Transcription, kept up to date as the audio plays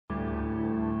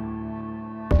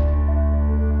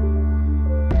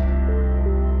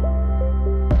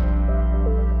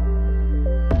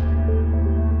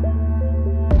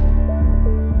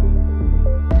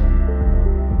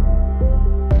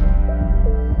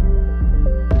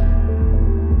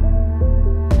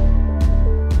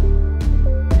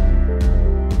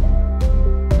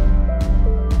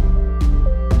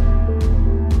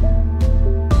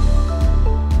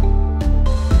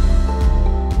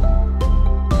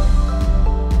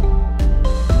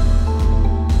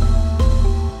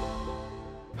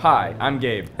Hi, I'm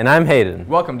Gabe. And I'm Hayden.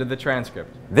 Welcome to the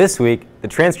Transcript. This week, the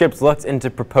Transcript looks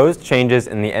into proposed changes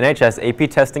in the NHS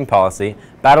AP testing policy,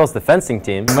 battles the fencing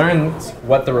team, and learns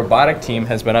what the robotic team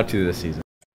has been up to this season.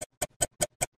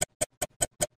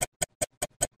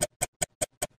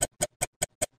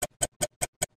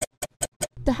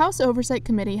 The House Oversight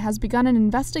Committee has begun an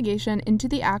investigation into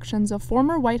the actions of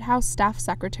former White House Staff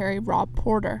Secretary Rob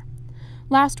Porter.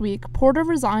 Last week, Porter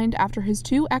resigned after his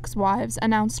two ex-wives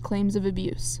announced claims of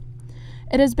abuse.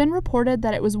 It has been reported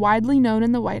that it was widely known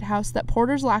in the White House that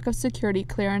Porter's lack of security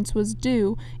clearance was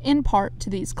due, in part, to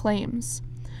these claims.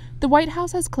 The White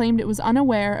House has claimed it was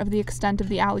unaware of the extent of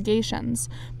the allegations,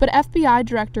 but FBI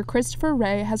Director Christopher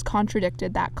Wray has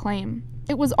contradicted that claim.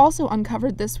 It was also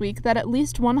uncovered this week that at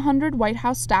least 100 White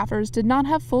House staffers did not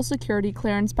have full security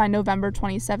clearance by November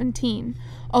 2017,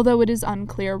 although it is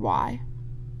unclear why.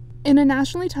 In a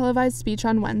nationally televised speech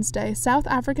on Wednesday, South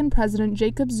African President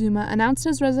Jacob Zuma announced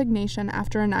his resignation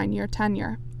after a 9-year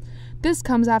tenure. This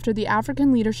comes after the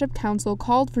African Leadership Council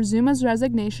called for Zuma's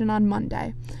resignation on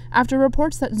Monday, after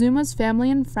reports that Zuma's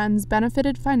family and friends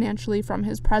benefited financially from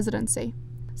his presidency.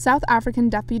 South African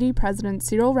Deputy President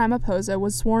Cyril Ramaphosa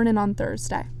was sworn in on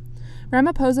Thursday.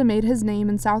 Ramaphosa made his name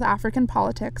in South African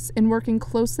politics in working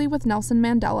closely with Nelson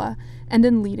Mandela and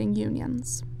in leading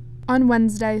unions. On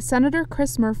Wednesday, Senator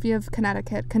Chris Murphy of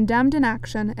Connecticut condemned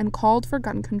inaction and called for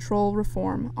gun control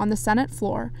reform on the Senate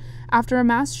floor after a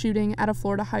mass shooting at a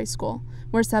Florida high school,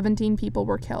 where 17 people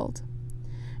were killed.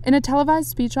 In a televised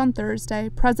speech on Thursday,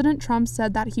 President Trump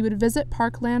said that he would visit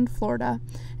Parkland, Florida,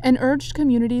 and urged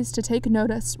communities to take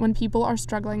notice when people are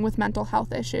struggling with mental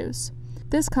health issues.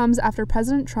 This comes after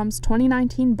President Trump's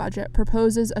 2019 budget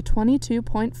proposes a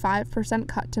 22.5%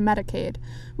 cut to Medicaid,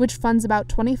 which funds about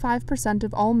 25%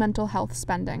 of all mental health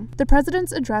spending. The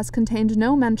president's address contained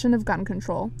no mention of gun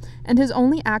control, and his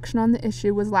only action on the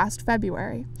issue was last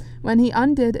February, when he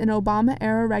undid an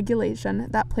Obama-era regulation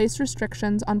that placed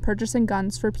restrictions on purchasing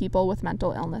guns for people with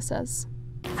mental illnesses.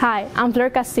 Hi, I'm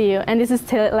Flor Castillo, and this is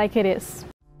Tell It Like It Is.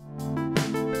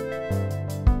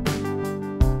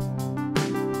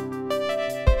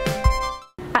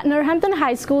 At Northampton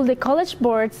High School, the College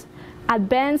Board's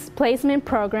Advanced Placement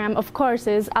Program of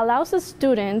courses allows the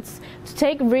students to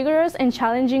take rigorous and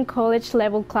challenging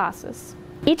college-level classes.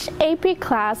 Each AP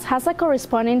class has a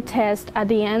corresponding test at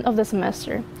the end of the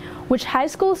semester, which high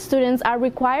school students are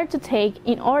required to take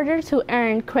in order to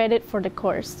earn credit for the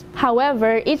course.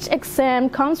 However, each exam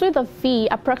comes with a fee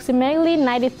approximately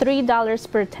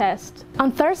 $93 per test.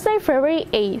 On Thursday, February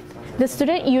 8th, the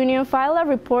Student Union filed a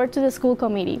report to the school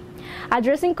committee,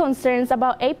 addressing concerns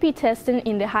about AP testing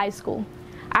in the high school,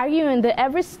 arguing that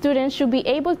every student should be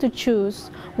able to choose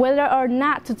whether or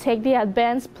not to take the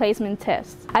advanced placement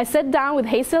test. I sat down with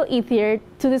Hazel Ethier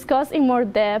to discuss in more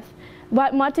depth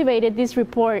what motivated this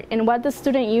report and what the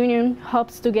Student Union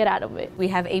hopes to get out of it. We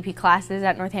have AP classes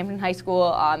at Northampton High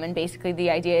School, and basically the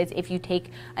idea is if you take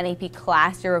an AP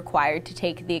class, you're required to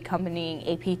take the accompanying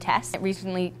AP test. It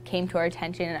recently came to our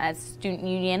attention as Student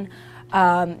Union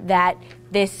that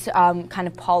this kind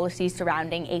of policy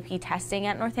surrounding AP testing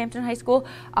at Northampton High School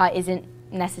isn't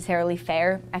necessarily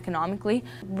fair economically.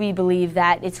 We believe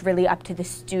that it's really up to the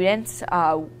students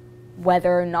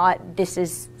whether or not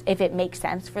if it makes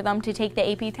sense for them to take the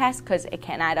AP test, because it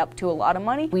can add up to a lot of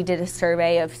money. We did a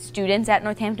survey of students at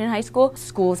Northampton High School,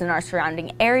 schools in our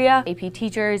surrounding area, AP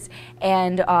teachers,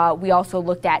 and we also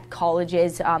looked at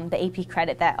colleges, the AP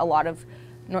credit that a lot of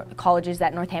colleges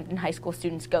that Northampton High School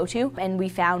students go to, and we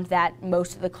found that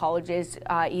most of the colleges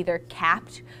either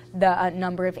capped the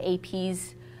number of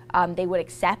APs they would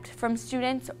accept from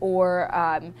students, or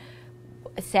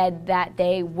said that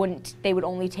they would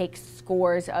only take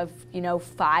scores of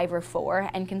 5 or 4,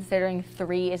 and considering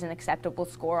 3 is an acceptable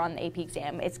score on the AP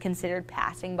exam, it's considered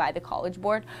passing by the College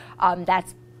Board.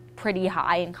 That's pretty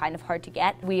high and kind of hard to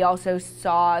get. We also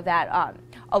saw that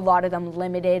a lot of them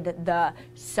limited the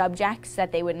subjects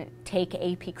that they would take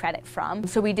AP credit from.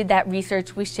 So we did that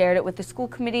research, we shared it with the school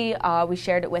committee, we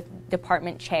shared it with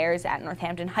department chairs at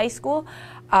Northampton High School,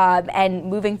 and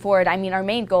moving forward, I mean, our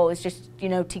main goal is just,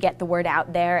 to get the word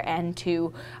out there and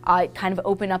to kind of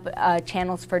open up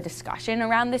channels for discussion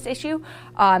around this issue,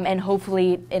 and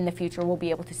hopefully in the future we'll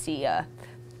be able to see a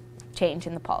change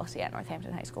in the policy at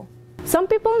Northampton High School. Some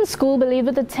people in school believe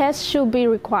that the test should be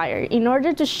required in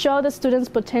order to show the students'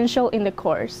 potential in the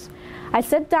course. I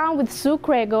sat down with Sue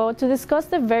Crego to discuss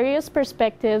the various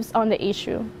perspectives on the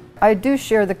issue. I do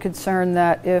share the concern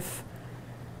that if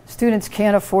students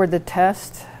can't afford the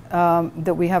test,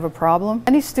 that we have a problem.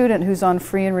 Any student who's on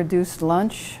free and reduced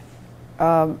lunch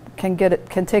can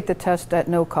take the test at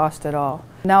no cost at all.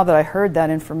 Now that I heard that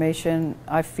information,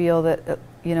 I feel that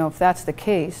you know, if that's the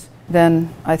case,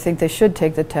 then I think they should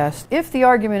take the test. If the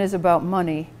argument is about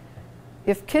money,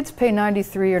 if kids pay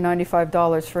 $93 or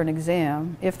 $95 for an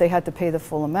exam, if they had to pay the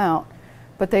full amount,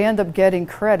 but they end up getting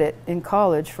credit in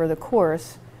college for the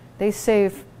course, they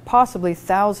save possibly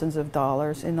thousands of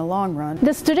dollars in the long run.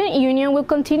 The student union will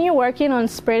continue working on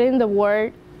spreading the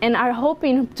word and are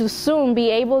hoping to soon be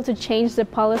able to change the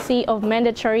policy of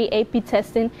mandatory AP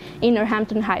testing in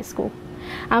Northampton High School.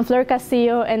 I'm Fleur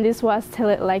Castillo, and this was Tell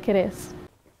It Like It Is.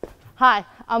 Hi,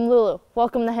 I'm Lulu.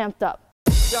 Welcome to Hamped Up.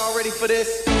 Y'all ready for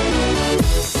this?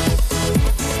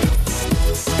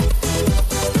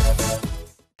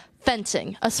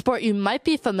 Fencing, a sport you might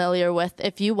be familiar with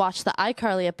if you watch the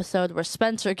iCarly episode where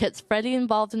Spencer gets Freddie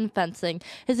involved in fencing,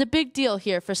 is a big deal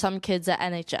here for some kids at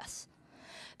NHS.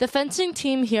 The fencing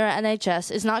team here at NHS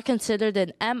is not considered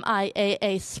an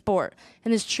MIAA sport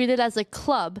and is treated as a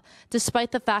club,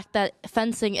 despite the fact that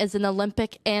fencing is an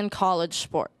Olympic and college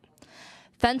sport.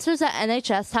 Fencers at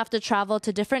NHS have to travel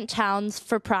to different towns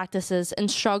for practices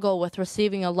and struggle with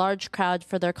receiving a large crowd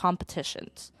for their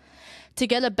competitions. To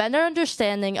get a better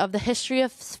understanding of the history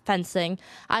of fencing,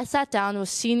 I sat down with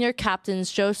senior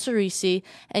captains Joe Cerisi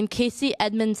and Casey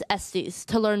Edmonds Estes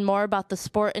to learn more about the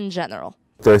sport in general.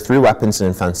 There are three weapons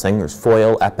in fencing. There's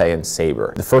foil, epee, and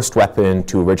saber. The first weapon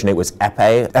to originate was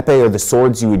epee. Epee are the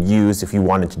swords you would use if you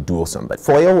wanted to duel somebody.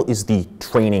 Foil is the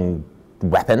training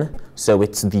weapon, so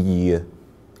it's the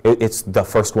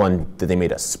first one that they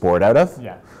made a sport out of.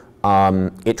 Yeah.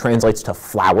 It translates to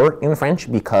flower in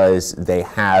French because they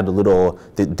had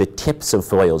the tips of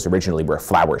foils originally were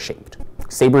flower shaped.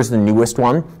 Saber's the newest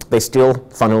one. They still,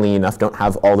 funnily enough, don't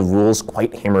have all the rules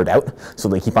quite hammered out, so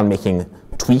they keep on making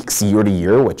tweaks year to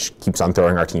year, which keeps on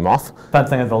throwing our team off.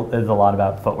 Fencing is a lot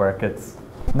about footwork. It's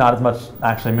not as much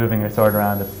actually moving your sword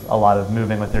around, it's a lot of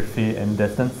moving with your feet in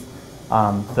distance.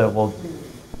 So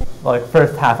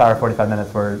first half hour, 45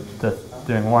 minutes, we're just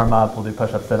doing warm-up, we'll do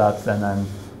push-ups, sit-ups, and then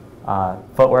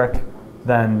footwork.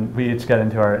 Then we each get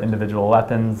into our individual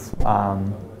weapons,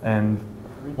 and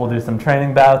we'll do some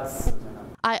training bouts.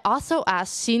 I also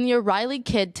asked senior Riley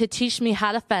Kidd to teach me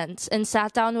how to fence and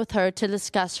sat down with her to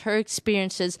discuss her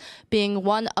experiences being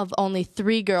one of only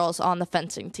 3 girls on the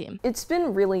fencing team. It's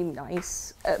been really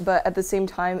nice, but at the same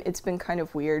time it's been kind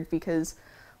of weird because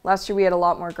last year we had a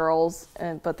lot more girls,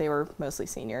 but they were mostly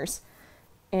seniors.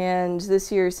 And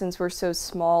this year, since we're so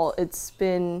small, it's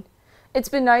been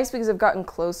nice because I've gotten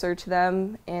closer to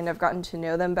them and I've gotten to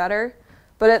know them better.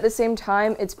 But at the same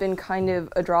time, it's been kind of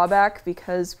a drawback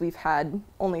because we've had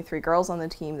only 3 girls on the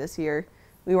team this year.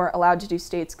 We weren't allowed to do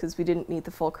states because we didn't meet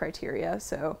the full criteria,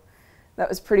 so that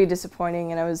was pretty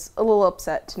disappointing, and I was a little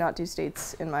upset to not do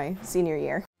states in my senior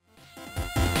year.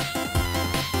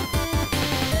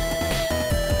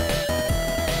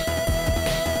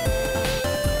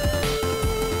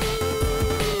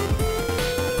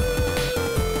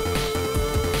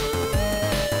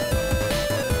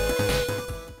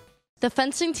 The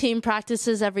fencing team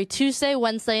practices every Tuesday,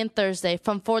 Wednesday, and Thursday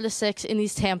from 4 to 6 in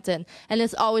East Hampton and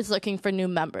is always looking for new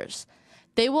members.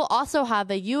 They will also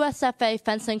have a USFA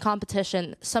fencing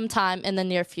competition sometime in the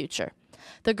near future.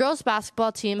 The girls'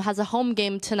 basketball team has a home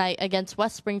game tonight against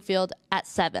West Springfield at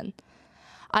 7.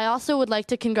 I also would like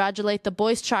to congratulate the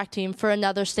boys' track team for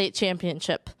another state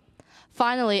championship.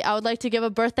 Finally, I would like to give a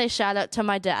birthday shout-out to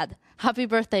my dad. Happy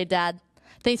birthday, Dad.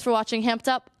 Thanks for watching Hamped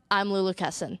Up. I'm Lulu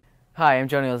Kesson. Hi, I'm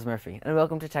Joe Niels Murphy, and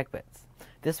welcome to Tech Bits.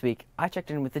 This week, I checked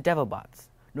in with the Devilbots,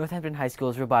 Northampton High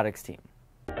School's robotics team.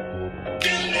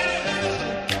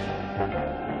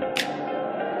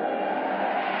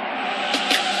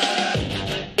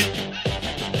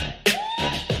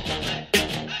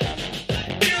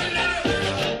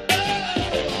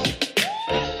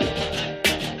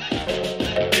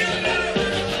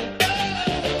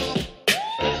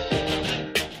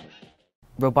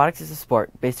 Robotics is a sport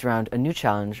based around a new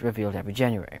challenge revealed every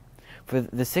January. For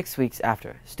the 6 weeks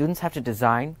after, students have to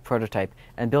design, prototype,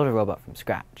 and build a robot from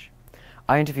scratch.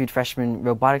 I interviewed freshman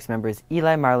robotics members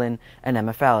Eli Marlin and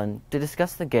Emma Fallon to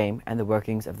discuss the game and the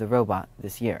workings of the robot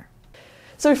this year.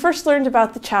 So we first learned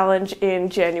about the challenge in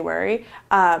January,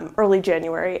 early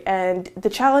January, and the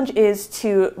challenge is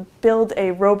to build a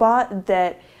robot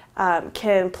that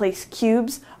can place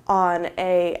cubes on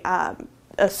a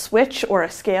switch or a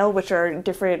scale, which are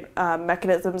different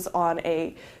mechanisms on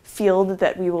a field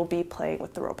that we will be playing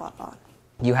with the robot on.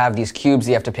 You have these cubes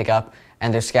you have to pick up,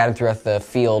 and they're scattered throughout the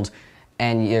field,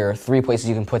 and there are 3 places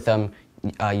you can put them.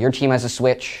 Your team has a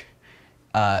switch,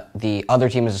 the other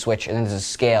team has a switch, and then there's a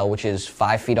scale, which is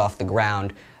 5 feet off the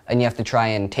ground, and you have to try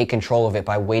and take control of it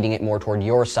by weighting it more toward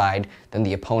your side than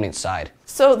the opponent's side.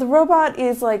 So the robot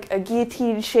is like a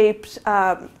guillotine-shaped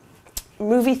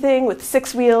movie thing with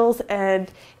 6 wheels,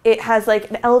 and it has like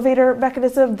an elevator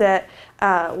mechanism that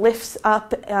lifts up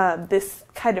this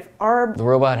kind of arm. The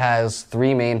robot has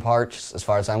 3 main parts, as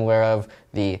far as I'm aware of: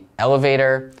 the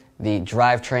elevator, the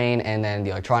drivetrain, and then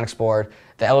the electronics board.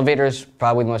 The elevator is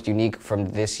probably the most unique from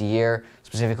this year.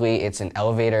 Specifically, it's an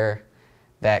elevator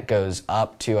that goes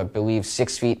up to, I believe,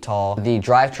 6 feet tall. The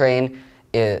drivetrain,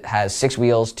 it has 6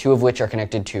 wheels, 2 of which are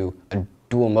connected to a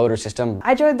dual motor system.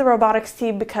 I joined the robotics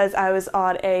team because I was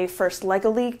on a first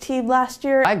LEGO League team last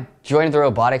year. I joined the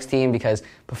robotics team because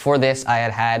before this I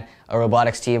had a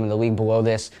robotics team in the league below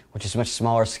this, which is much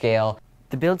smaller scale.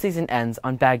 The build season ends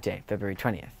on Bag Day, February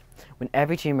 20th, when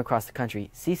every team across the country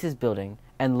ceases building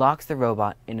and locks the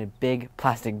robot in a big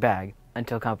plastic bag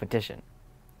until competition.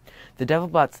 The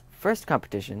Devilbot's first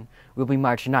competition will be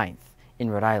March 9th in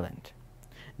Rhode Island.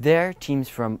 There, teams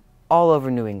from all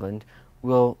over New England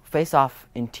will face off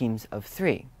in teams of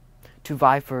 3 to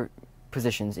vie for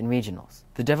positions in regionals.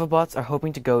 The Devilbots are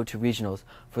hoping to go to regionals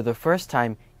for the first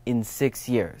time in 6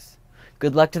 years.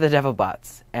 Good luck to the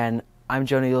Devilbots, and I'm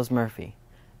Jonah Yules Murphy.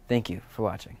 Thank you for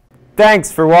watching.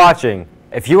 Thanks for watching.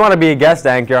 If you want to be a guest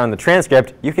anchor on the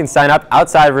Transcript, you can sign up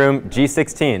outside room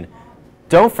G16.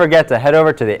 Don't forget to head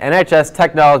over to the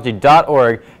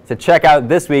nhstechnology.org to check out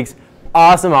this week's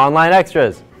awesome online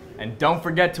extras. And don't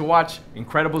forget to watch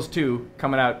Incredibles 2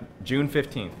 coming out June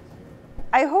 15th.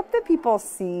 I hope that people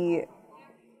see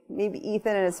maybe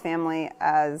Ethan and his family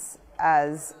as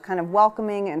kind of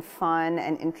welcoming and fun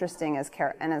and interesting as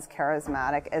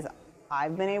charismatic as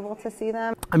I've been able to see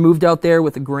them. I moved out there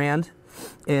with a grand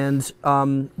and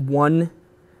one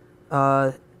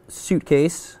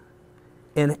suitcase,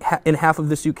 and in half of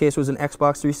the suitcase was an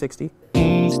Xbox 360.